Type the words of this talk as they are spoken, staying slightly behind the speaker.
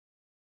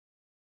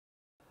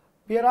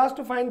we are asked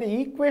to find the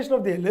equation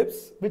of the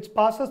ellipse which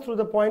passes through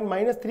the point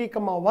minus 3,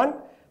 1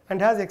 and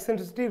has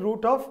eccentricity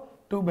root of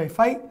 2 by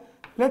 5.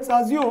 Let's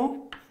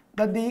assume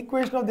that the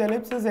equation of the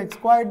ellipse is x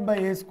squared by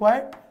a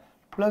squared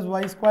plus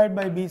y squared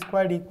by b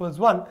squared equals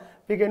 1.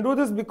 We can do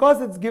this because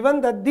it's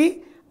given that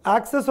the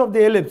axis of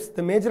the ellipse,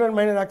 the major and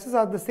minor axis,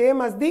 are the same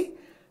as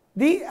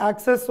the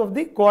axis of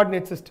the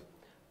coordinate system.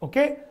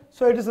 Okay,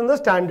 so it is in the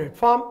standard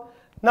form.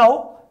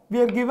 Now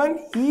we are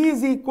given e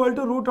is equal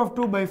to root of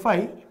 2 by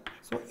 5.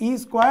 So e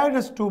squared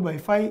is 2 by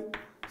 5.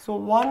 So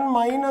 1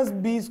 minus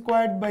b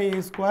squared by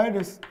a squared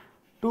is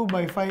 2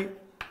 by 5,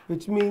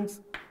 which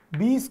means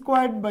b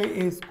squared by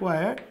a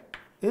squared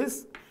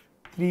is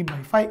 3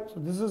 by 5. So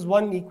this is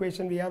one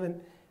equation we have in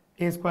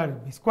a squared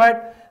and b squared.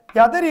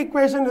 The other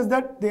equation is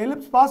that the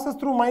ellipse passes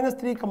through minus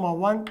 3,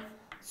 1.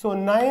 So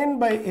 9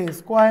 by a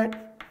squared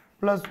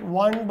plus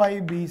 1 by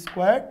b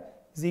squared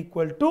is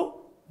equal to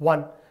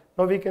 1.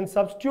 Now we can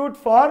substitute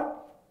for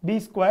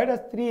b squared as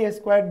 3a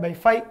squared by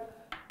 5.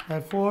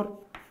 Therefore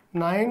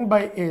 9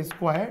 by a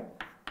squared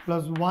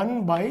plus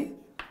 1 by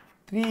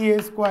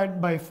 3a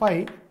squared by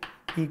 5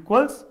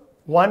 equals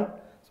 1.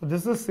 So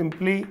this is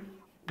simply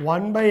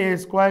 1 by a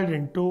squared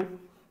into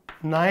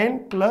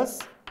 9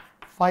 plus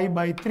 5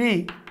 by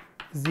 3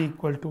 is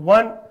equal to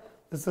 1.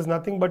 This is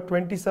nothing but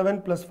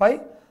 27 plus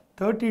 5,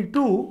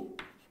 32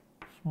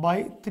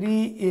 by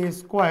 3a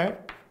squared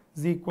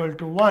is equal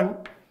to 1,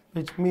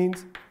 which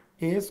means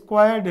a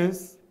squared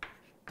is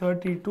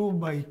 32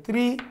 by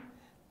 3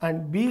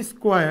 and b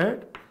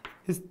squared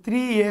is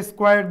 3a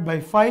squared by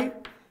 5.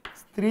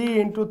 It's 3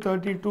 into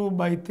 32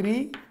 by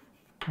 3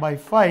 by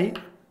 5,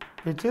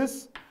 which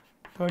is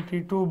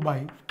 32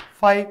 by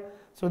 5.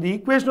 So the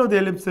equation of the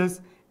ellipse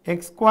is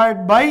x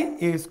squared by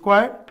a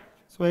squared.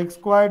 So x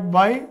squared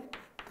by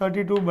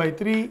 32 by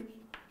 3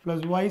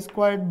 plus y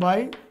squared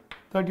by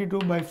 32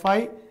 by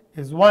 5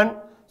 is 1.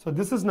 So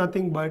this is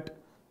nothing but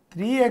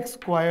 3x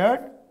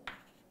squared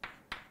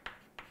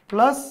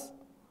plus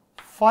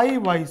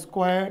 5y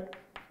squared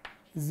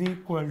is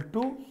equal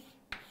to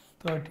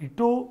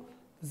 32.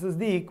 This is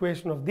the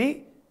equation of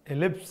the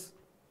ellipse.